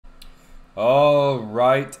All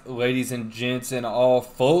right, ladies and gents and all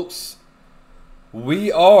folks, we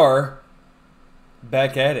are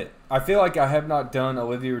back at it. I feel like I have not done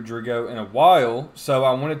Olivia Rodrigo in a while, so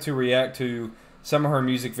I wanted to react to some of her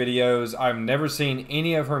music videos. I've never seen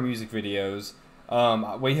any of her music videos.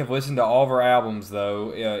 We have listened to all of her albums,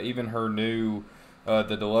 though, even her new, the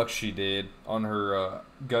deluxe she did on her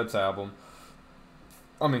Guts album.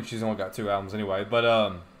 I mean, she's only got 2 albums anyway,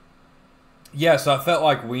 but yeah, so I felt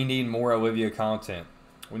like we need more Olivia content.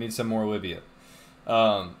 We need some more Olivia.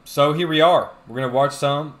 So here we are. We're going to watch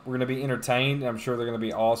some. We're going to be entertained. I'm sure they're going to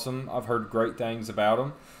be awesome. I've heard great things about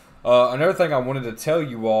them. Another thing I wanted to tell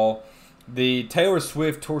you all, the Taylor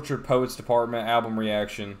Swift Tortured Poets Department album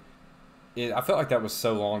reaction, I felt like that was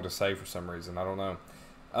so long to say for some reason. I don't know.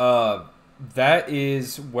 That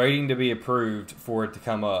is waiting to be approved for it to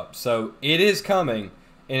come up. So it is coming,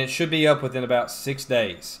 and it should be up within about 6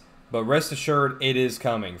 days. But rest assured, it is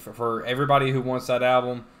coming. For everybody who wants that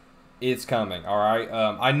album, it's coming, all right?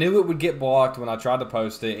 I knew it would get blocked when I tried to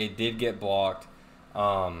post it. It did get blocked.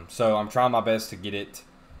 So I'm trying my best to get it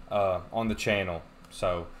on the channel.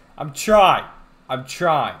 So I'm trying,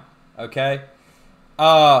 okay?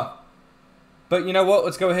 But you know what?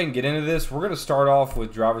 Let's go ahead and get into this. We're going to start off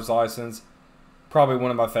with Driver's License. Probably one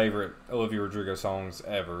of my favorite Olivia Rodrigo songs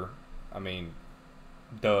ever. I mean,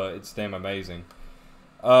 duh, it's damn amazing.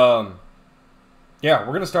 Yeah, we're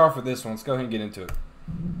going to start off with this one. Let's go ahead and get into it.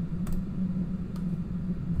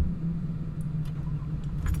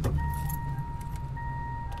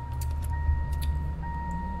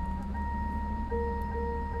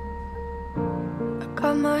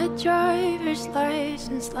 Got my driver's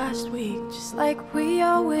license last week, just like we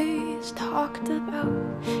always talked about.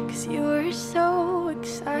 Cause you were so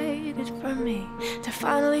excited for me to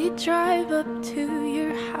finally drive up to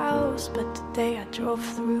your house. But today I drove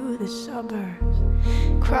through the suburbs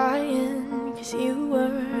crying cause you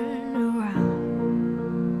weren't around.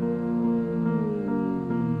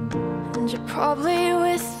 And you're probably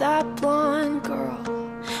with that blonde girl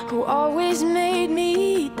who always made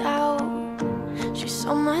me doubt. She's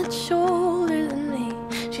so much older than me.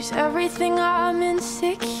 She's everything I'm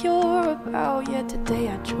insecure about. Yet today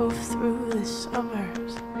I drove through the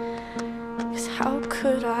suburbs. Cause how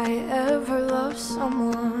could I ever love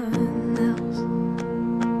someone else?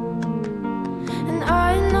 And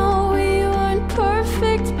I know we weren't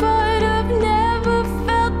perfect, but I've never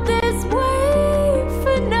felt this way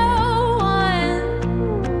for no one.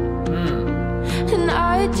 And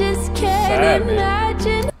I just can't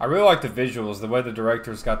imagine. I really like the visuals, the way the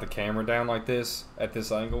director's got the camera down like this, at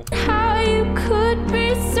this angle. How you could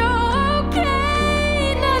be so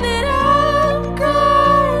okay now that I'm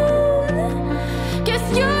gone. Guess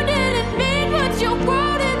you didn't mean what you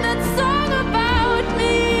wrote in that song about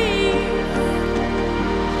me.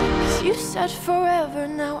 Cause you said forever,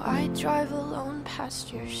 now I drive alone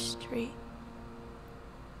past your street.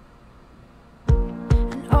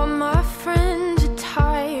 And all my friends are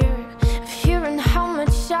tired of hearing how much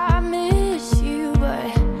I miss you, but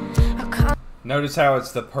I can't. Notice how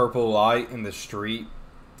it's the purple light in the street,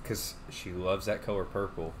 because she loves that color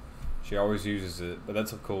purple. She always uses it, but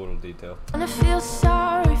that's a cool little detail. I feel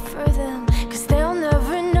sorry for them, cause they'll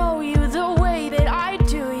never know you the way that I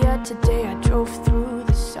do. Yet today I drove through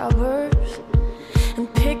the suburbs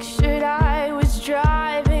and pictured I was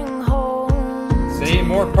driving home. See,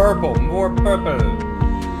 more purple, more purple.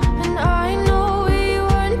 And I know we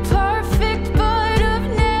weren't perfect, but I've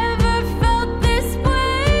never felt this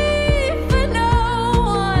way for no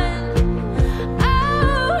one.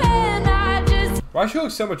 Oh, and I just... Why she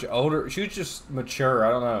looks so much older? She was just mature,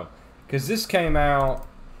 I don't know. Because this came out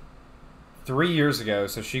 3 years ago,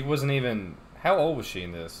 so she wasn't even... How old was she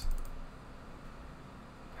in this?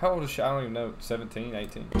 How old is she? I don't even know. 17,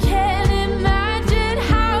 18? Can't imagine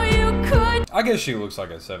how you could. I guess she looks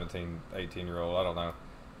like a 17, 18-year-old. I don't know.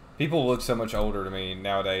 People look so much older to me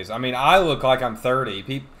nowadays. I mean, I look like I'm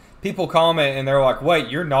 30. People comment and they're like, wait,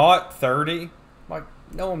 you're not 30? I'm like,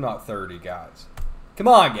 no, I'm not 30, guys. Come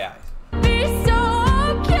on, guys. Be so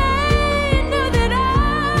okay now that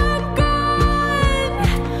I'm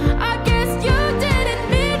gone. I guess you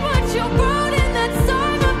didn't mean what you wrote in that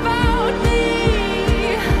song about me.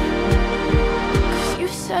 Cause you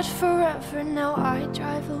said forever, now I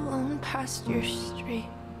drive alone past your street.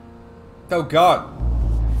 Oh, God.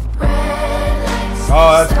 Red lights,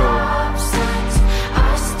 Oh, that's cool. stop signs.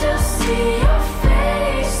 I still see your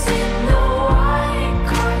face in the white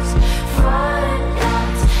cars, front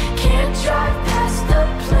yards. Can't drive past the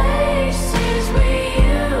places we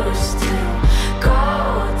used to go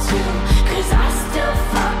to. Cause I still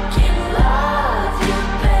fucking love you,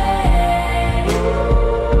 babe.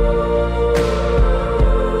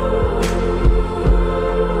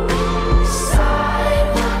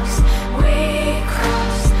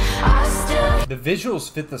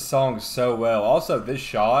 visuals fit the song so well. Also, this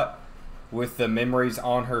shot with the memories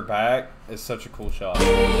on her back is such a cool shot.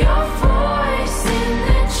 Hear your voice in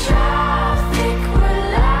the traffic,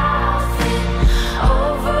 we're laughing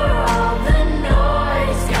over all the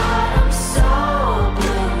noise. God, I'm so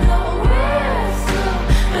blue, no we're through,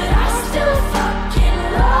 but I still fucking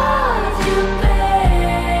love you,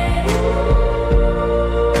 babe.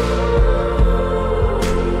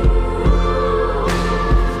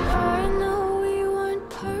 I know we weren't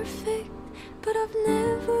perfect, but I've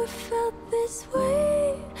never felt this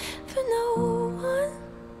way for no one.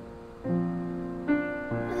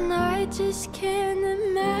 And I just can't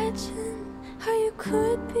imagine how you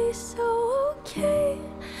could be so okay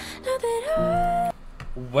now that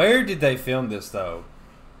Where did they film this though?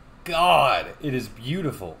 God, it is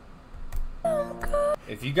beautiful. I'm gone.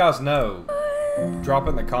 If you guys know, drop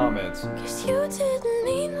it in the comments. Guess you didn't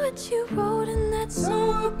mean what you wrote in that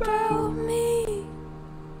song about me.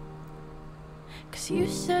 Cause you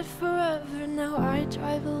said forever, now I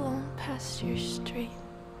drive alone past your street.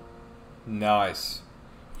 Nice.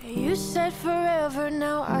 You said forever,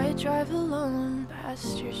 now I drive alone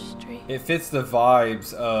past your street. It fits the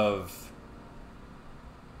vibes of...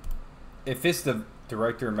 It fits the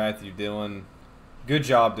director, Matthew Dillon. Good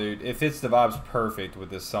job, dude. It fits the vibes perfect with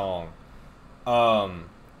this song. I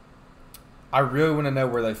really want to know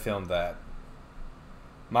where they filmed that.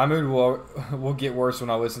 My mood will get worse when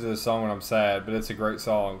I listen to this song when I'm sad, but it's a great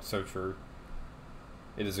song. So true.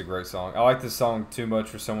 It is a great song. I like this song too much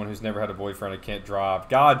for someone who's never had a boyfriend and can't drive.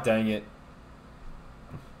 God dang it.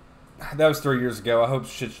 That was 3 years ago. I hope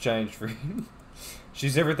shit's changed for you.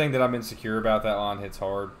 She's everything that I'm insecure about. That line hits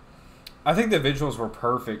hard. I think the visuals were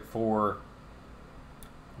perfect for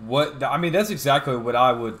what... I mean, that's exactly what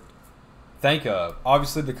I would think of.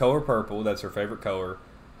 Obviously, the color purple. That's her favorite color.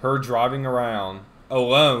 Her driving around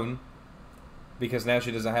alone because now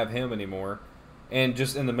she doesn't have him anymore. And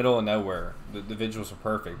just in the middle of nowhere. The visuals are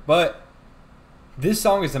perfect. But this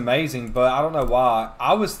song is amazing, but I don't know why.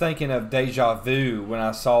 I was thinking of Deja Vu when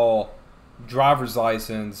I saw Driver's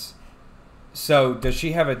License. So, does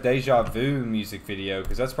she have a Deja Vu music video?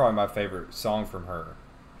 Because that's probably my favorite song from her.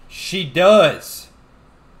 She does!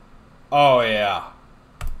 Oh, yeah.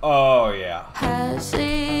 Oh, yeah.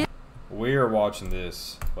 We are watching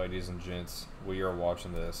this, ladies and gents. We are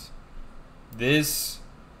watching this. This...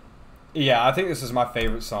 Yeah, I think this is my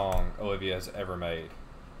favorite song Olivia has ever made.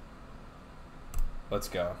 Let's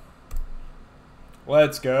go.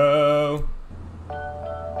 Let's go.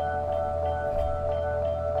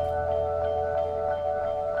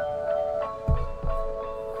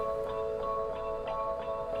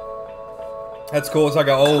 That's cool. It's like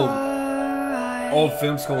an old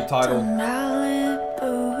film school title.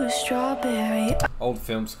 Strawberry. Old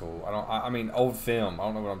film school. I mean old film. I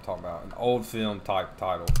don't know what I'm talking about. An old film type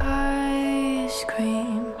title. Ice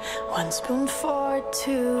cream, 1 spoon for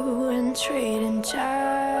 2, and trading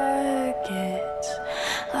jackets,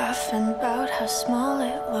 laughing about how small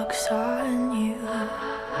it looks on you.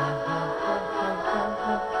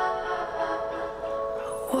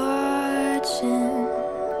 Watching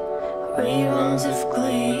reruns of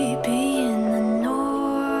Glee, being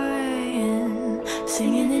annoying,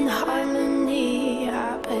 singing in harmony.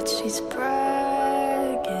 I bet she's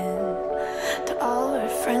bragging to all her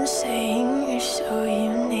friends, saying you're so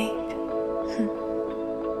unique.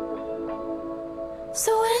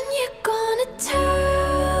 So when you're gonna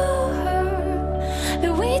tell her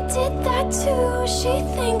that we did that too? She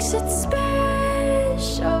thinks it's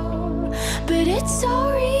special, but it's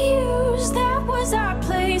all reused. That was our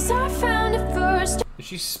place, I found it first. Is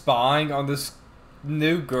she spying on this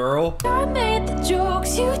new girl? I made the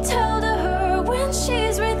jokes you tell to her when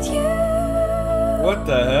she's with you. What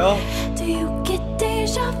the hell? Do you get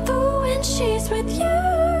deja vu when she's with you?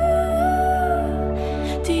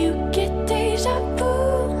 Do you get deja vu?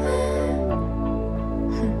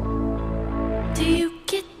 Do you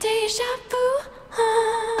get deja vu?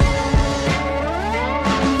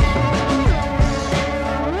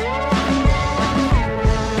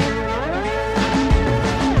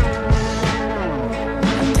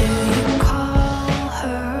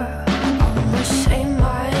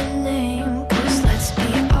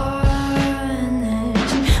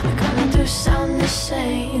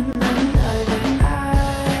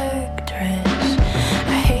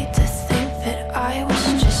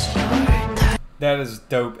 That is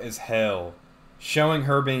dope as hell. Showing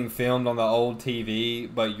her being filmed on the old TV,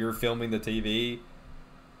 but you're filming the TV.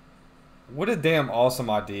 What a damn awesome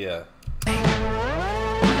idea.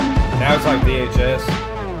 Now it's like VHS.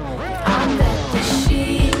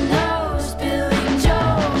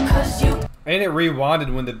 And it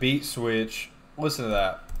rewinded when the beat switch Listen to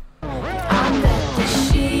that. I bet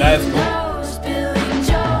that she That's cool. knows Billy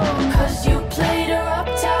Joe, 'cause you played her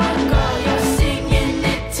uptown girl. You're singing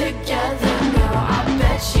it together now. I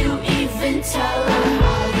bet you even tell her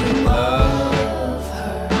how you love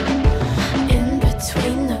her. In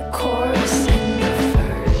between the chorus and the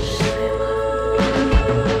verse.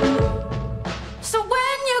 So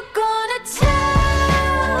when you're gonna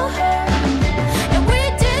tell her that we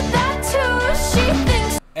did that too, she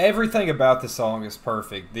thinks. Everything about the song is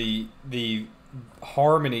perfect. The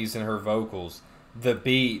harmonies in her vocals, the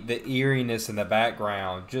beat, the eeriness in the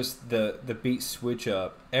background, just the beat switch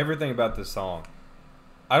up. Everything about this song.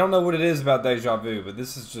 I don't know what it is about Deja Vu, but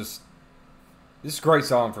this is a great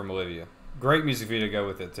song from Olivia. Great music video to go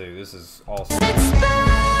with it too. This is awesome. It's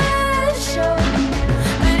special,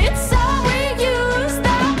 but it's all we use.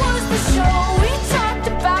 That was the show we talked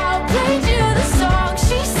about. Played you the song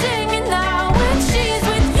she's singing now when she's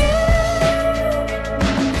with you.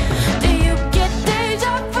 Do you get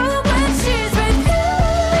deja vu when she's with you?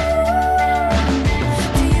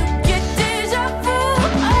 Do you get deja vu?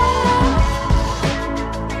 Oh.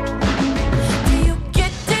 Do you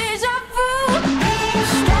get deja vu?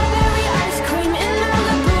 Strawberry ice cream in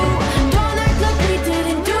Malibu. Don't act like we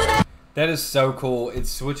didn't do that. That is so cool. It's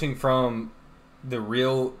switching from the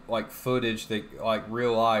real footage, like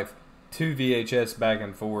real life, to VHS back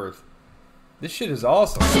and forth. This shit is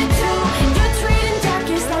awesome. Shit too. You're treating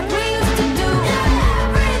darkest like we used to do.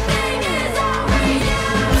 Everything is all we do.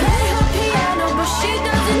 Play her piano, but she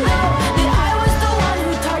doesn't know that I was the one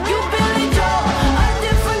who taught you Billy Joe. A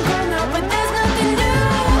different girl now, but there's nothing new.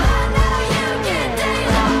 I know you get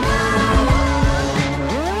deja vu. I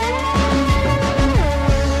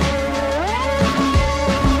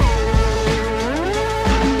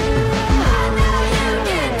know you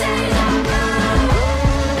get deja vu.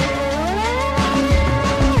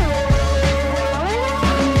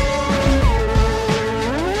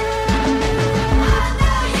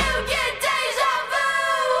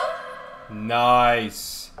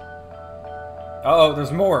 Nice. Uh-oh,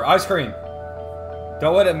 there's more. Ice cream.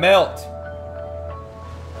 Don't let it melt.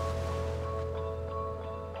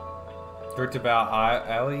 Directed by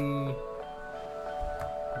Ali.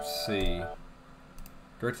 Let's see.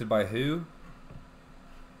 Directed by who?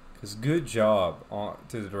 Because good job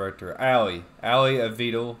to the director. Ali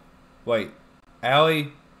Avidal. Wait.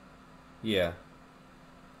 Ali? Yeah.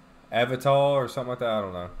 Avatar or something like that? I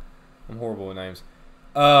don't know. I'm horrible with names.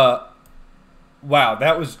 Wow,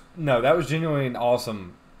 that was genuinely an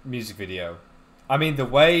awesome music video. I mean, the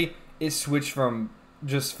way it switched from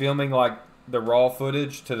just filming like the raw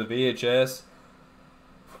footage to the VHS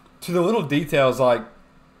to the little details, like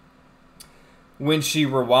when she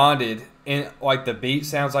rewinded and like the beat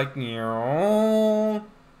sounds like, I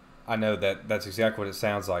know that's exactly what it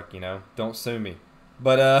sounds like, you know. Don't sue me.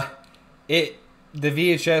 But the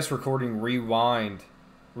VHS recording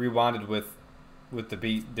rewinded with the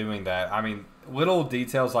beat doing that. I mean, little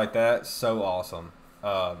details like that, so awesome.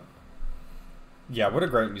 Yeah, what a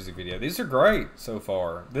great music video. These are great so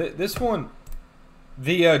far. This one,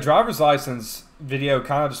 the driver's license video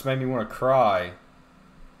kind of just made me want to cry.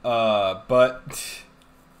 But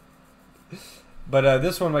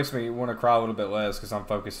this one makes me want to cry a little bit less because I'm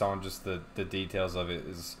focused on just the details of it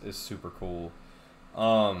is super cool.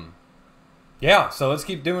 Yeah, so let's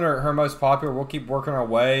keep doing her most popular. We'll keep working our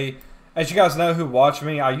way. As you guys know who watch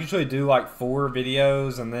me, I usually do like 4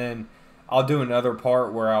 videos and then I'll do another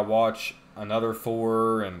part where I watch another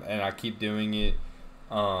 4 and I keep doing it.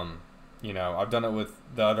 You know, I've done it with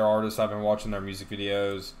the other artists. I've been watching their music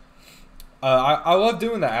videos. I love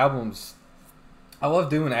doing the albums. I love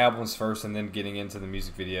doing albums first and then getting into the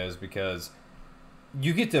music videos because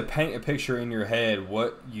you get to paint a picture in your head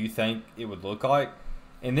what you think it would look like,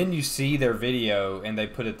 and then you see their video and they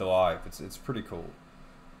put it to life. It's pretty cool.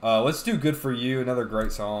 Let's do Good For You, another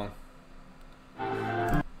great song.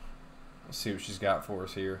 Let's see what she's got for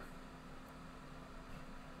us here.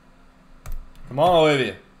 Come on,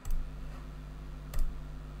 Olivia.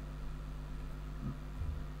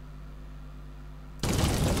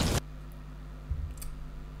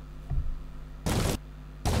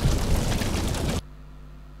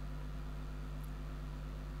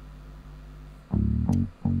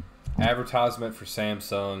 Advertisement for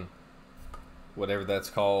Samsung, whatever that's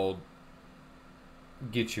called.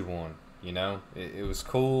 Get you one, you know. It was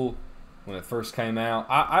cool when it first came out.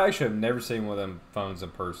 I actually have never seen one of them phones in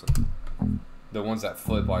person, the ones that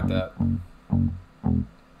flip like that.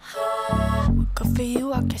 Good for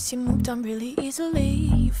you, I guess you moved on really easily.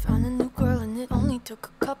 You found a new girl and it only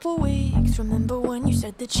took a couple weeks. Remember when you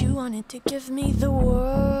said that you wanted to give me the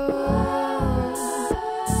world?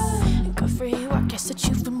 Good for you, I guess that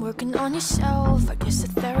you've been working on yourself. I guess the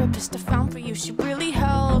therapist I found for you should really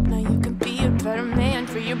help. Now you can be a better man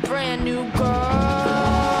for your brand new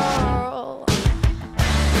girl. Well,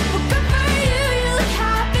 good for you, you look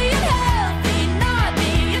happy and healthy. Not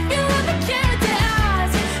me, if you ever cared to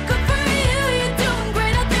ask. Good for you, you're doing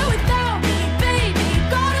great out there without me, baby.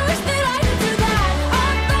 Gotta wish that I could do that.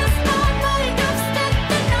 I lost my mind, I've spent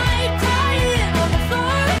the night crying on the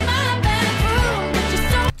floor of my bedroom. But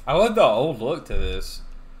you're so I love the old look to this.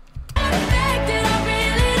 affected, I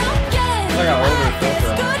really don't get it. Like an older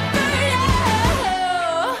filter on it. Good for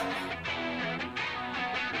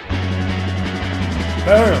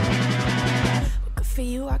you. Boom. Good for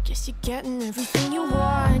you, I guess you're getting everything you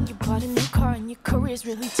want. You bought a new car and your career's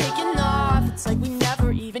really taking off. It's like we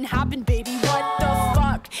never even happened, baby. What the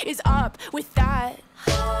fuck is up with that?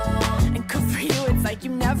 And good for you, it's like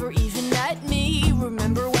you never even met me.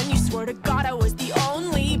 Remember when you swore to God I was the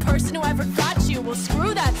only person who ever got you? Well,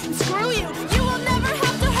 screw that and screw you. You will never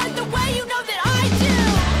have to hurt the way you know that I do.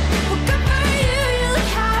 Well, good for you, you look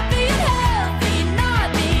happy and healthy. Not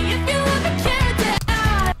me, if you ever cared to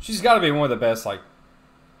ask. She's got to be one of the best, like,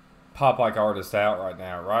 pop-like artists out right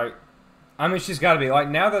now, right? I mean, she's got to be. Like,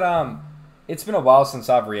 now that it's been a while since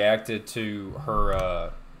I've reacted to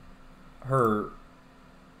her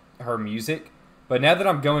music, but now that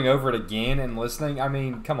I'm going over it again and listening, I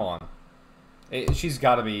mean, come on. She's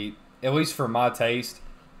got to be, at least for my taste,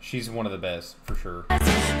 she's one of the best, for sure. Good for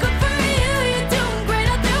you, you're doing great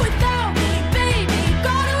out there without me, baby.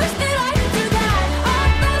 Gotta wish that I could do that. I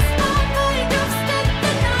lost my mind, I've spent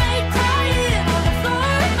the night crying on the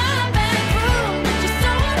floor of my bedroom. But you're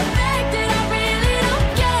so unaffected, I really don't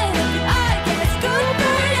get it. But I guess good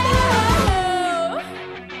for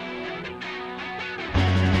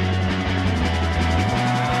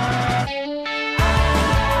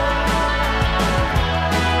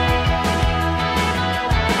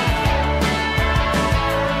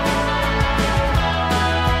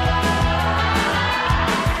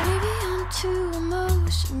Maybe I'm too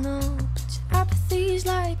emotional, but your apathy's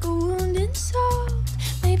like a wounded soul.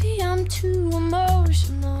 Maybe I'm too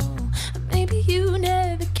emotional, or maybe you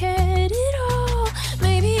never cared at all.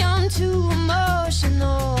 Maybe I'm too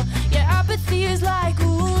emotional, your apathy is like a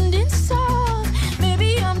wounded soul.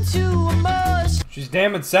 Maybe I'm too emotional, She's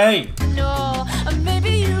damn insane. or maybe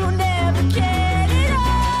you never cared at all.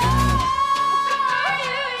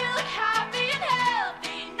 You look happy and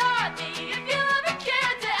healthy, not me, if you ever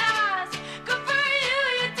cared to ask. Good for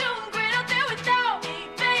you, you're doing great out there without me,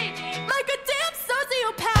 baby. Like a damn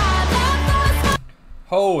sociopath. I've lost my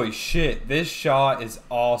Holy shit, this shot is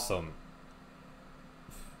awesome.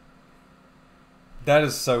 That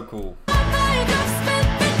is so cool. mind, I've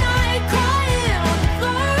spent the night crying on the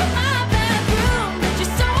floor of my bedroom. But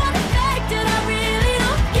you're so unaffected, I really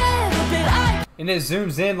don't get it. But I And it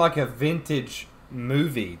zooms in like a vintage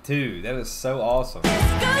movie, too. That is so awesome.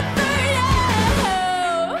 guess good for you.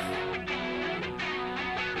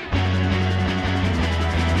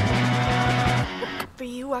 For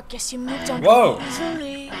you, I guess you moved on Whoa.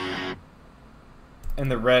 easily. And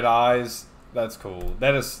the red eyes, that's cool.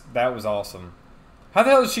 That was awesome. How the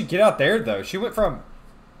hell did she get out there, though? She went from...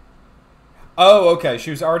 Oh, okay. She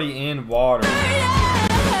was already in water.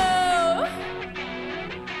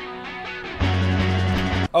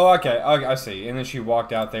 Oh, okay. I see. And then she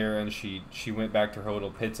walked out there and she went back to her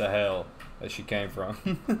little pits of hell that she came from.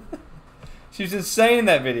 She was insane in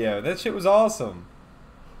that video. That shit was awesome.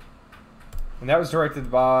 And that was directed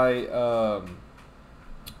by...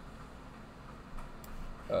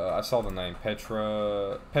 I saw the name.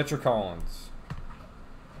 Petra Collins.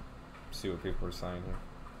 See what people are saying here.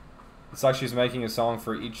 It's like she's making a song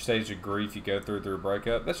for each stage of grief you go through a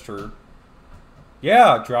breakup. That's true.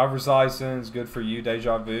 Yeah, driver's license, good for you,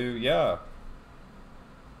 deja vu. Yeah.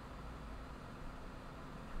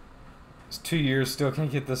 It's 2 years, still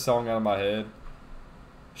can't get this song out of my head.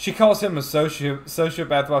 She calls him a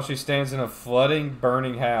sociopath while she stands in a flooding,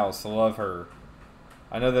 burning house. I love her.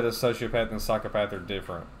 I know that a sociopath and a psychopath are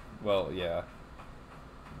different. Well, yeah.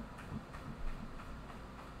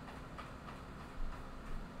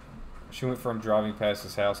 She went from driving past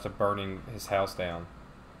his house to burning his house down.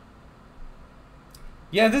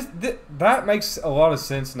 Yeah, that makes a lot of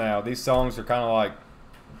sense now. These songs are kind of like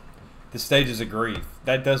the stages of grief.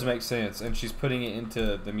 That does make sense, and she's putting it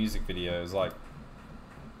into the music videos. Like,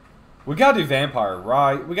 we gotta do vampire,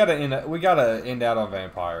 right? We gotta end out on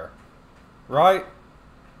vampire, right?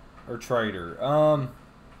 Or traitor.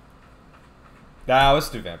 Nah, let's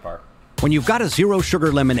do vampire. When you've got a zero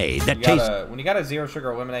sugar lemonade that tastes... When you got a zero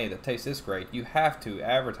sugar lemonade that tastes this great, you have to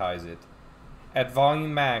advertise it at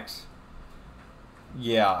volume max.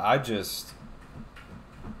 Yeah,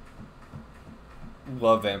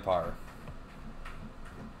 Love vampire.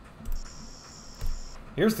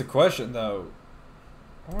 Here's the question, though.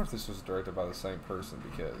 I wonder if this was directed by the same person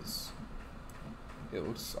because it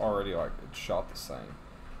looks already like it's shot the same.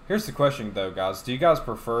 Here's the question, though, guys. Do you guys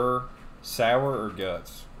prefer sour or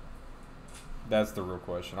guts? That's the real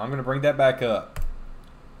question. I'm going to bring that back up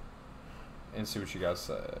and see what you guys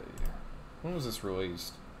say. When was this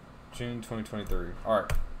released? June 2023.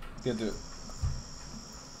 Alright, get to it.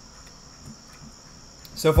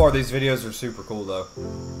 So far, these videos are super cool, though.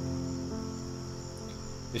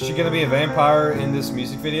 Is she gonna be a vampire in this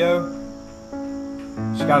music video?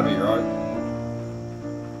 She gotta be, right?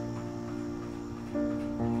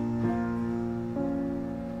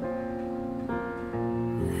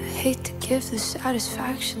 I hate to give the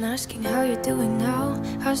satisfaction asking how you're doing now.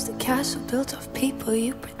 How's the castle built of people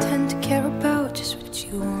you pretend to care about? Just what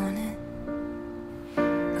you wanted.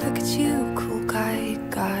 Look at you, cool guy, you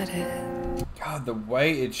got it. God, the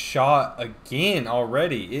way it's shot again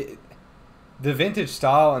already. The vintage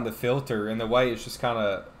style and the filter and the way it's just kind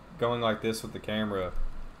of going like this with the camera.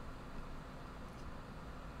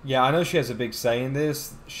 Yeah, I know she has a big say in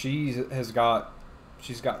this. She's got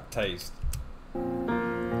taste.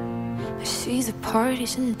 I see the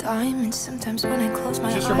parties and diamonds sometimes when I close my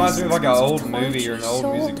eyes. It just reminds me of like an old movie or an old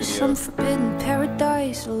music video. Some forbidden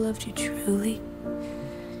paradise. I loved you truly.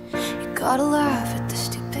 You gotta laugh at the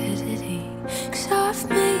stupidity. 'Cause I've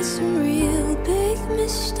made some real big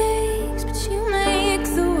mistakes, but you make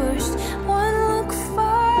the worst one look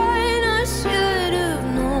fine. I should have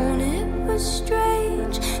known it was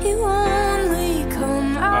strange. You only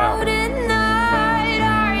come out at night.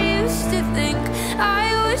 I used to think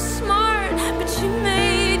I was smart, but you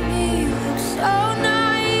made me look so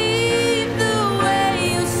naive. The way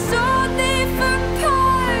you sold me for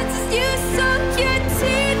parts, you sunk your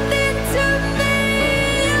teeth into me.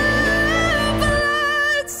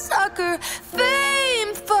 Bloodsucker,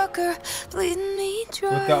 fame fucker, bleeding me dry.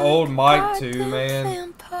 With the old mic too, man.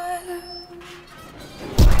 Vampire.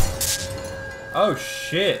 Oh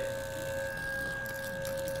shit.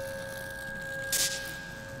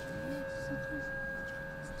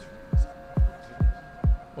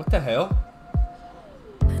 What the hell?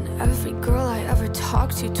 And every girl I ever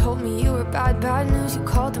talked to told me you were bad news. You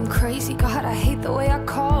called them crazy. God, I hate the way I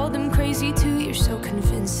called them crazy too. You're so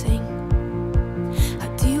convincing. How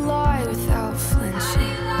do you lie without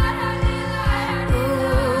flinching?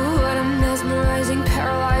 Oh, what a mesmerizing,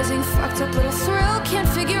 paralyzing, fucked up little thrill. Can't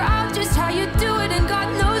figure out just how you do it, and God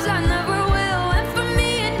knows I never will. And for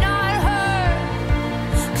me and not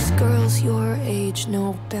her, 'cause girls your age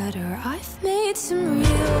know better. I've made some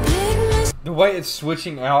real big mistakes. The way it's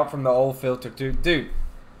switching out from the old filter, dude,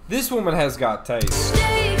 this woman has got taste.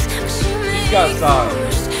 She's got style.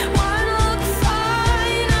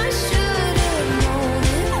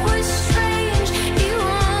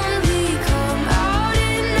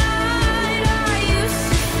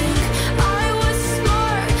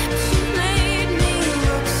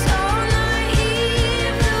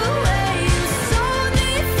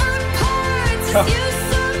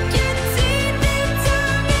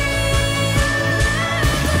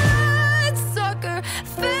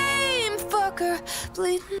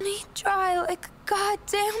 Bleeding me dry like a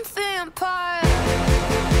goddamn vampire.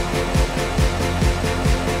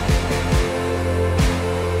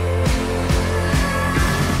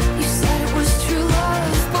 You said it was true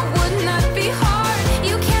love, but wouldn't that be hard?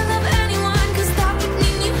 You can't love anyone, 'cause that would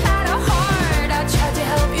mean you had a heart. I tried to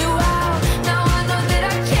help you out, now I know that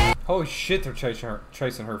I can't. Holy shit, they're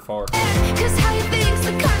chasing her far. 'Cause how you think's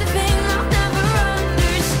the kind of thing I'll never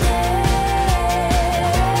understand.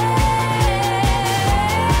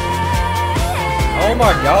 Oh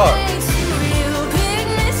my god.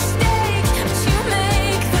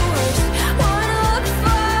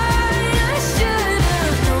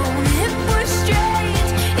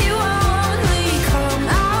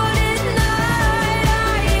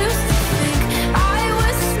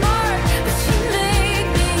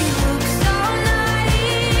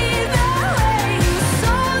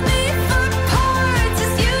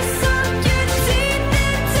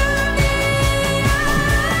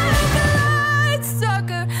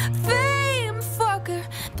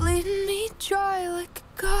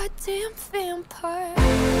 Goddamn vampire.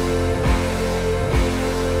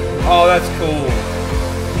 Oh, that's cool.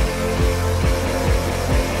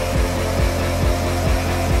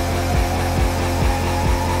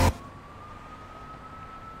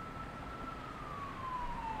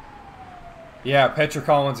 Yeah, Petra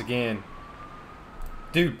Collins again.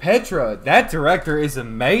 Dude, Petra, that director is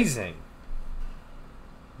amazing.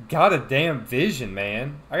 Got a damn vision,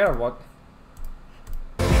 man. I gotta watch.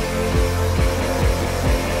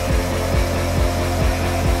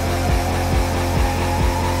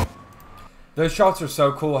 Those shots are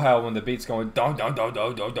so cool. How when the beat's going dun dun dun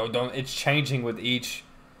dun dun dun dun, it's changing with each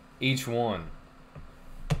one.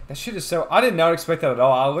 That shit is so. I did not expect that at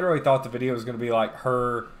all. I literally thought the video was gonna be like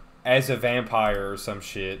her as a vampire or some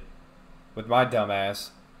shit with my dumb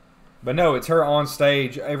ass. But no, it's her on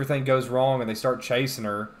stage. Everything goes wrong and they start chasing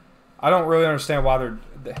her. I don't really understand why they're.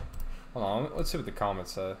 Hold on, let's see what the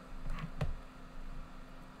comments say.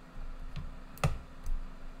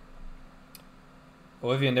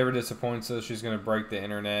 Olivia never disappoints us. She's going to break the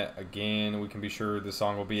internet again. We can be sure the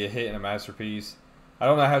song will be a hit and a masterpiece. I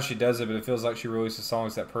don't know how she does it, but it feels like she releases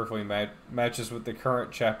songs that perfectly matches with the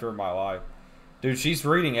current chapter of my life. Dude, she's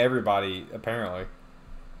reading everybody, apparently.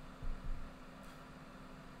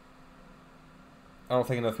 I don't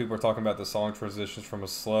think enough people are talking about the song transitions from a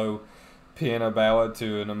slow piano ballad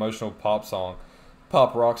to an emotional pop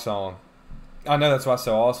rock song. I know, that's why it's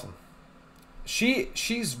so awesome.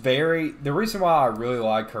 She's very, the reason why I really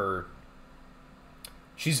like her,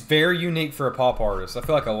 she's very unique for a pop artist. I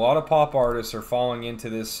feel like a lot of pop artists are falling into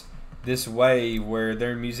this way where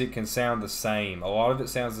their music can sound the same. A lot of it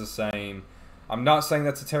sounds the same. I'm not saying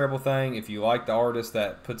that's a terrible thing. If you like the artist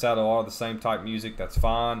that puts out a lot of the same type music, that's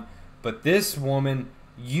fine. But this woman,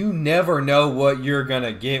 you never know what you're going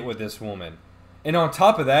to get with this woman. And on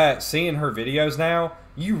top of that, seeing her videos now,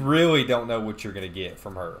 you really don't know what you're going to get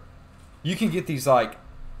from her. You can get these like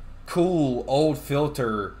cool old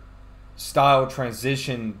filter style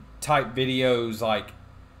transition type videos. Like,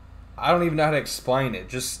 I don't even know how to explain it.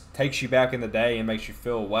 Just takes you back in the day and makes you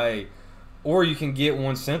feel away. Or you can get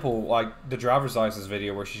one simple like the driver's license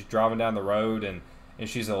video where she's driving down the road and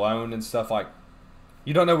she's alone and stuff. Like,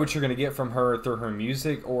 you don't know what you're going to get from her through her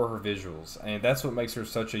music or her visuals. And that's what makes her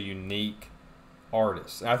such a unique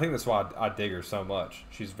artist. And I think that's why I dig her so much.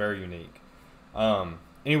 She's very unique.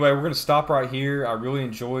 Anyway, we're going to stop right here. I really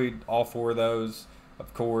enjoyed all 4 of those,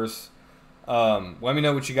 of course. Let me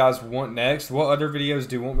know what you guys want next. What other videos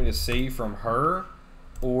do you want me to see from her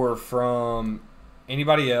or from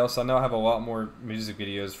anybody else? I know I have a lot more music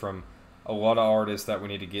videos from a lot of artists that we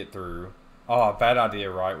need to get through. Oh, Bad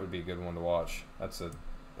Idea Right would be a good one to watch. That's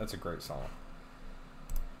a great song.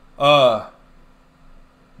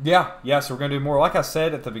 Yeah, so we're going to do more. Like I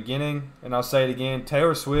said at the beginning, and I'll say it again,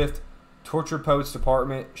 Taylor Swift Torture Poets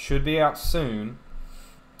Department should be out soon.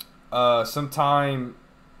 Sometime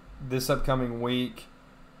this upcoming week.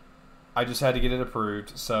 I just had to get it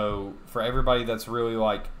approved. So for everybody that's really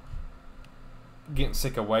like getting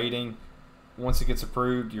sick of waiting, once it gets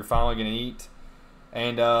approved, you're finally going to eat.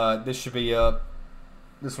 And this should be up.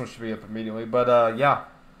 This one should be up immediately. But yeah,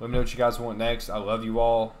 let me know what you guys want next. I love you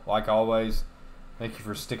all, like always. Thank you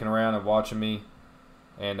for sticking around and watching me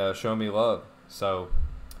and showing me love. So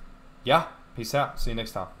yeah, peace out. See you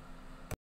next time.